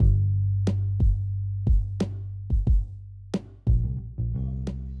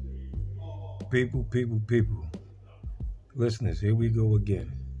People. Listeners, here we go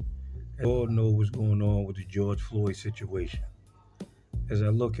again. We all know what's going on with the George Floyd situation. As I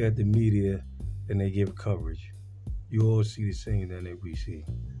look at the media and they give coverage, you all see the same thing that we see.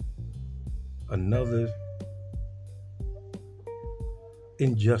 Another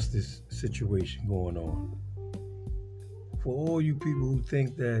injustice situation going on. For all you people who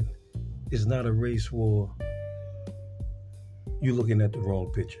think that it's not a race war, you're looking at the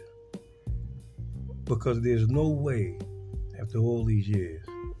wrong picture. Because there's no way, after all these years,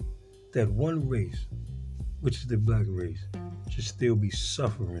 that one race, which is the black race, should still be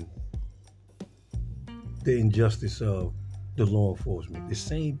suffering the injustice of the law enforcement. The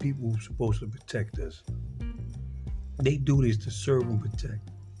same people who are supposed to protect us, they do this to serve and protect.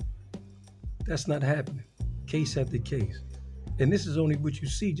 That's not happening. Case after case. And this is only what you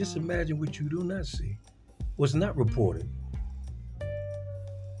see. Just imagine what you do not see. What's not reported.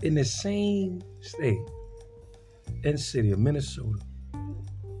 In the same state and city of Minnesota,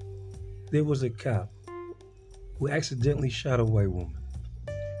 there was a cop who accidentally shot a white woman,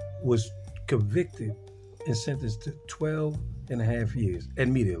 was convicted and sentenced to 12 and a half years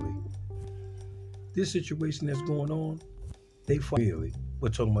immediately. This situation that's going on, they immediately. We're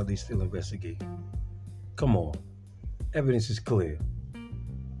talking about they still investigating. Come on. Evidence is clear.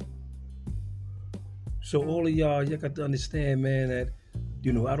 So all of y'all got to understand, man, that,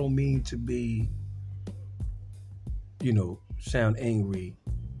 I don't mean to be, sound angry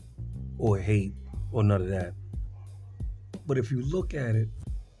or hate or none of that. But if you look at it,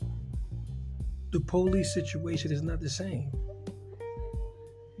 the police situation is not the same.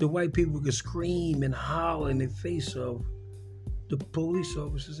 The white people can scream and holler in the face of the police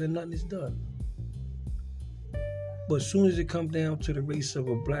officers and nothing is done. But as soon as it comes down to the race of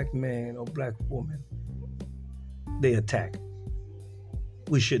a black man or black woman, they attack.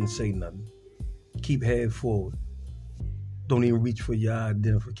 We shouldn't say nothing. Keep head forward. Don't even reach for your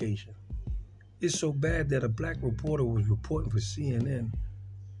identification. It's so bad that a black reporter was reporting for CNN,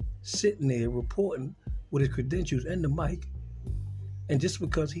 sitting there reporting with his credentials and the mic, and just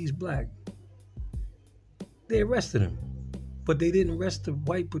because he's black, they arrested him. But they didn't arrest the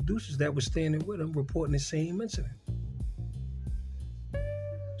white producers that were standing with him reporting the same incident.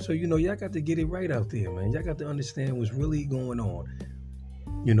 So, y'all got to get it right out there, man. Y'all got to understand what's really going on.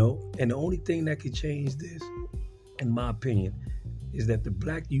 And the only thing that could change this, in my opinion, is that the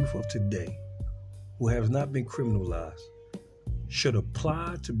black youth of today, who have not been criminalized, should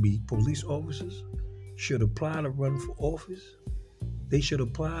apply to be police officers, should apply to run for office. They should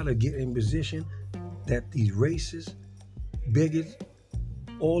apply to get in position that these racists, bigots,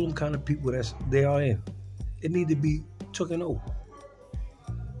 all them kind of people they are in, it need to be taken over.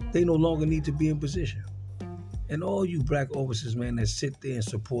 They no longer need to be in position. And all you black officers, man, that sit there and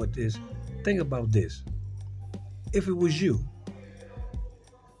support this, think about this. If it was you,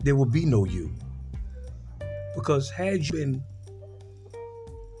 there would be no you. Because had you been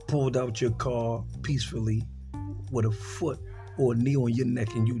pulled out your car peacefully with a foot or a knee on your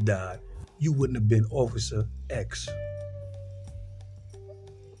neck and you died, you wouldn't have been Officer X.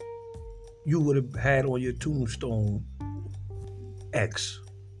 You would have had on your tombstone X.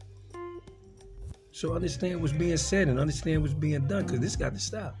 So understand what's being said and understand what's being done, because this got to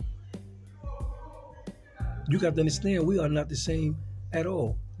stop. You got to understand we are not the same at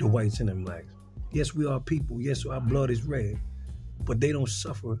all, the whites and the blacks. Yes, we are people. Yes, our blood is red. But they don't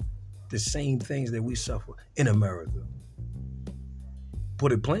suffer the same things that we suffer in America.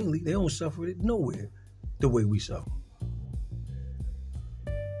 Put it plainly, they don't suffer it nowhere the way we suffer.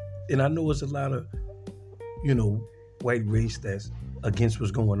 And I know it's a lot of, white race that's against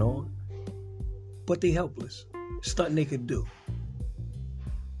what's going on. But they helpless. There's nothing they could do.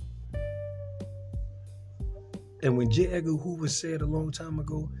 And when J. Edgar Hoover said a long time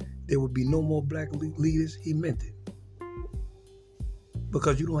ago, there would be no more black leaders, he meant it.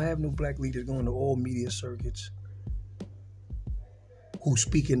 Because you don't have no black leaders going to all media circuits, who's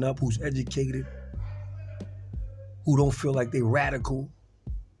speaking up, who's educated, who don't feel like they radical.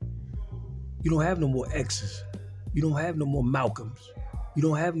 You don't have no more X's. You don't have no more Malcolms. You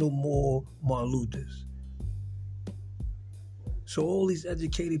don't have no more Martin Luthers. So all these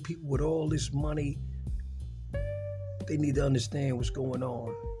educated people with all this money, they need to understand what's going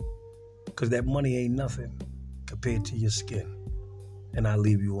on. Because that money ain't nothing compared to your skin. And I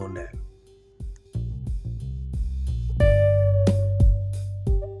leave you on that.